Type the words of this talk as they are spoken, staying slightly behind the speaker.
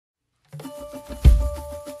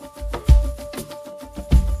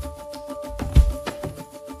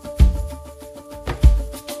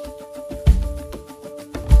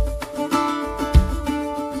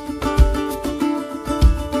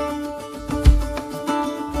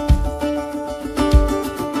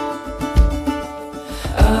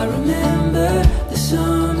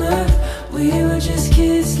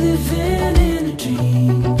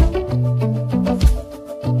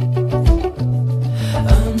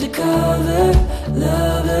undercover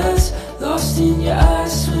lovers, lost in your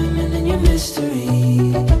eyes, swimming in your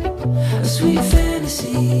mystery. A sweet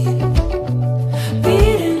fantasy,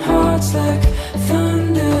 beating hearts like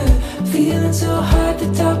thunder, feeling so high at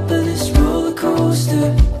the top of this roller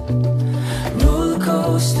coaster, roller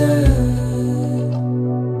coaster.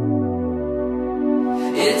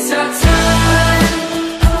 It's our time,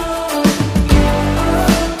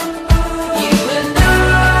 you and I,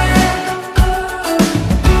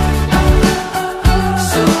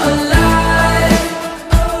 so alive,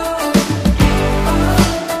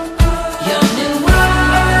 young and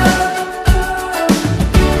wild.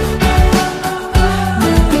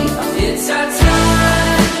 Maybe it's our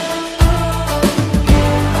time,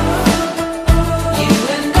 you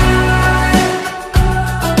and I,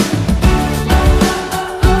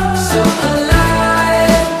 so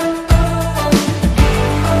alive,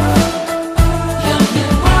 young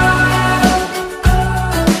and wild.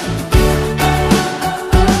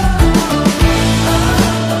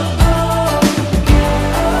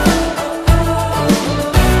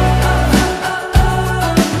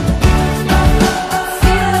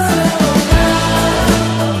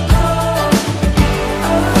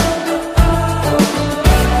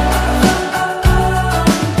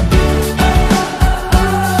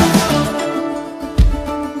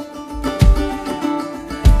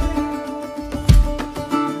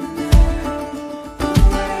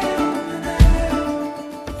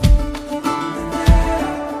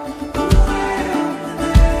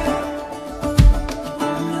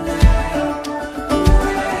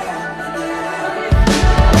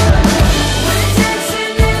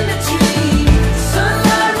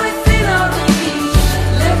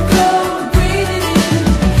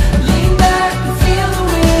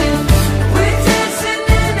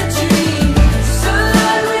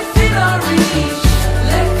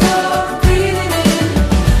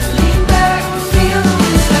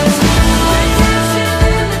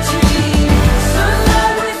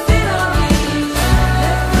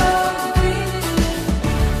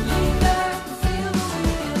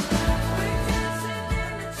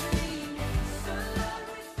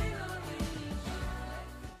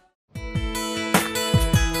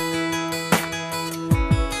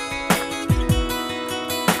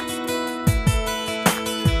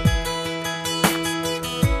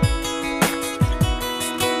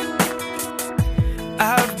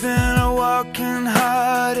 I've been a walking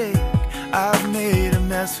heartache, I've made a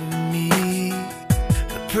mess of me.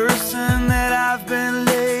 The person that I've been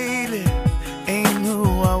lately ain't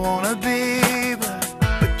who I wanna be, but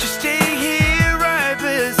you stay here right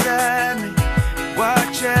beside me,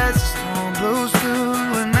 watch as the storm blows through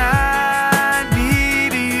and I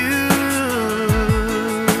need you.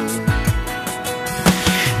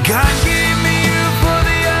 God gave me you for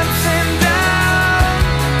the ups and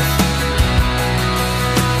downs,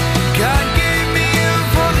 God gave me you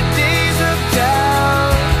for the days of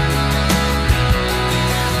doubt,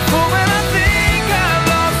 for when I think I've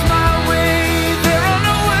lost my way, there are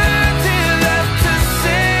no words here left to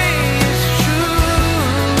say it's true.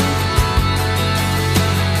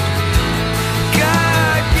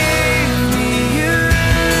 God gave me you.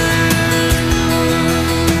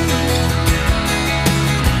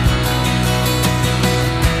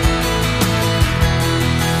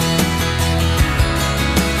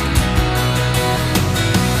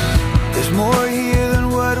 There's more here than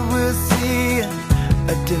what we're seeing,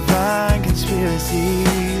 a divine conspiracy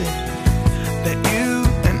that you,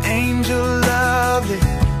 an angel lovely,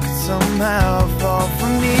 could somehow fall for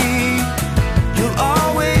me.